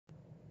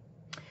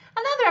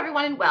Hello there,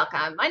 everyone, and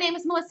welcome. My name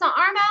is Melissa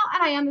Armo,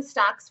 and I am the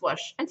Stock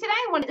Swoosh. And today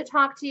I wanted to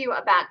talk to you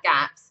about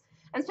gaps,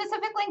 and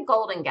specifically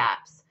golden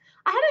gaps.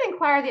 I had an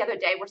inquiry the other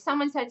day where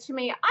someone said to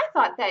me, I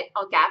thought that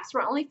gaps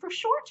were only for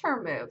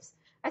short-term moves.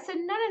 I said,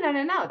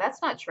 no,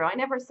 that's not true. I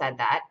never said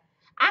that.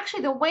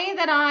 Actually, the way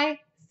that I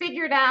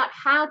figured out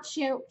how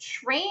to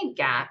trade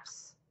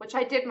gaps, which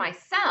I did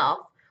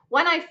myself,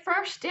 when I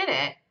first did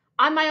it,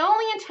 my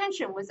only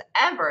intention was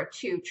ever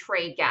to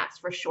trade gaps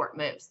for short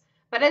moves.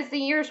 But as the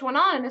years went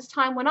on and as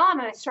time went on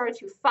and I started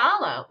to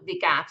follow the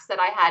gaps that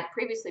I had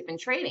previously been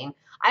trading,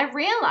 I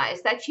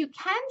realized that you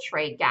can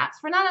trade gaps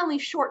for not only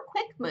short,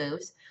 quick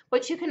moves,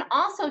 but you can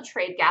also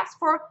trade gaps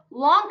for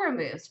longer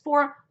moves,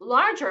 for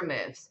larger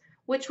moves,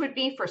 which would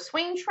be for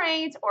swing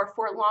trades or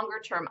for longer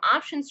term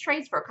options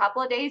trades for a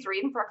couple of days or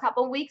even for a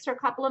couple of weeks or a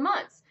couple of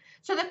months.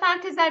 So the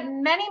fact is that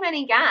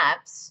many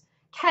gaps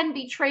can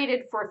be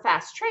traded for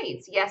fast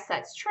trades. Yes,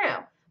 that's true.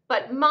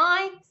 But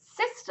my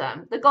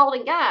system, the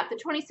Golden Gap, the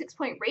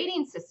 26-point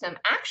rating system,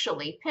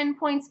 actually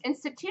pinpoints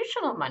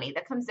institutional money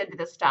that comes into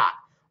the stock,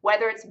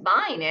 whether it's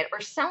buying it or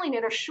selling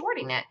it or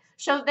shorting it.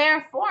 So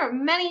therefore,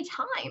 many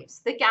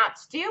times the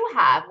gaps do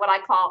have what I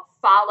call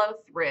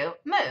follow-through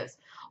moves,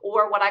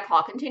 or what I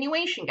call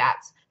continuation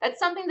gaps. That's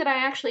something that I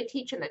actually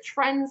teach in the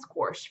trends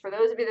course. For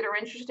those of you that are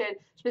interested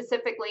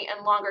specifically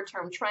in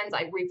longer-term trends,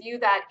 I review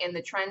that in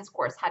the trends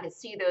course, how to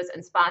see those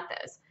and spot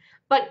those.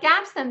 But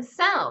gaps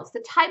themselves,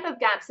 the type of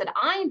gaps that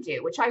I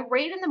do, which I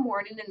rate in the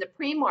morning in the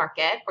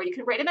pre-market, or you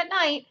can rate them at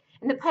night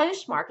in the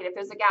post-market if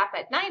there's a gap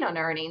at night on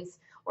earnings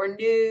or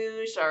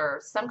news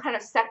or some kind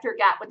of sector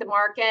gap with the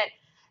market,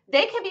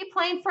 they can be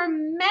playing for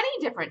many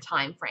different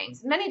time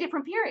frames, many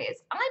different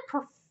periods. I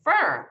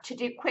prefer to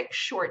do quick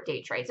short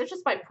day trades. It's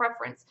just my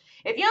preference.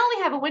 If you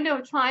only have a window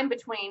of time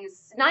between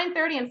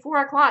 9:30 and 4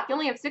 o'clock, you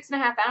only have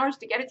 6.5 hours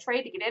to get a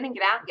trade, to get in and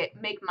get out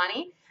and make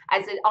money.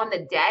 On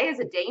the day, as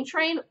a day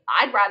trade,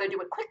 I'd rather do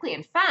it quickly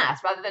and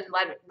fast rather than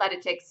let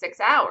it take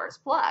 6 hours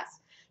plus.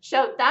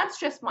 So that's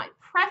just my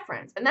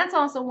preference. And that's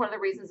also one of the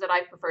reasons that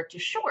I prefer to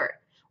short,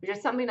 which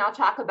is something I'll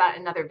talk about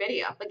in another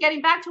video. But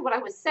getting back to what I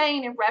was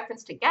saying in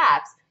reference to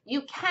gaps,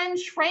 you can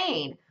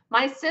trade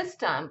my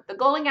system, the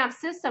Golden Gap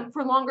system,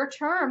 for longer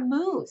term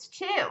moves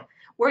too,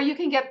 where you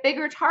can get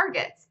bigger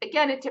targets.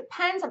 Again, it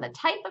depends on the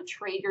type of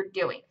trade you're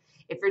doing.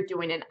 If you're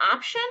doing an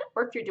option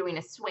or if you're doing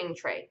a swing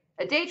trade.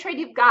 A day trade,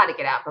 you've got to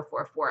get out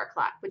before 4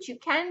 o'clock, but you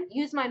can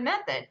use my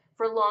method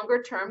for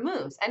longer term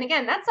moves. And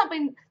again, that's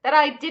something that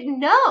I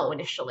didn't know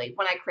initially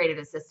when I created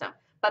the system.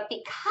 But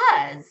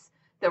because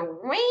the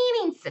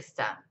rating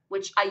system,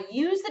 which I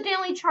use the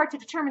daily chart to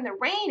determine the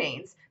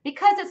ratings,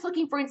 because it's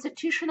looking for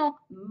institutional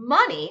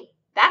money,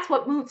 that's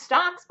what moves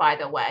stocks, by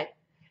the way.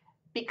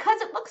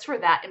 Because it looks for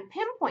that and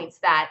pinpoints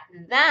that,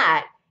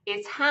 that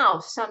is how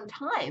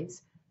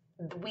sometimes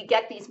we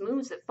get these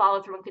moves that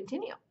follow through and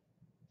continue,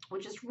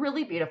 which is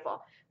really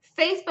beautiful.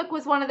 Facebook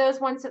was one of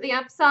those ones to the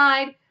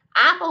upside.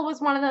 Apple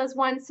was one of those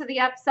ones to the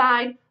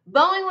upside.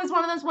 Boeing was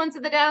one of those ones to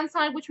the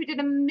downside, which we did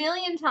a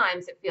million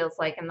times, it feels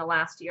like, in the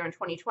last year in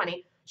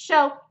 2020.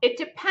 So it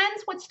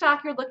depends what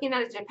stock you're looking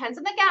at. It depends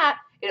on the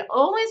gap. It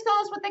always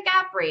goes with the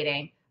gap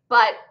rating,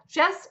 but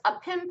just a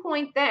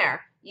pinpoint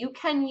there. You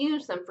can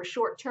use them for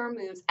short-term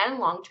moves and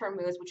long-term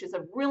moves, which is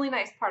a really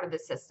nice part of the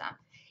system.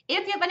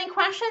 If you have any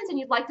questions and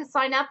you'd like to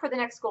sign up for the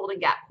next Golden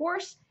Gap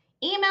course,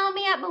 email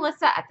me at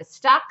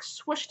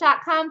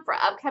melissa@thestockswoosh.com for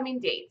upcoming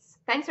dates.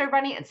 Thanks,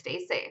 everybody, and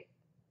stay safe.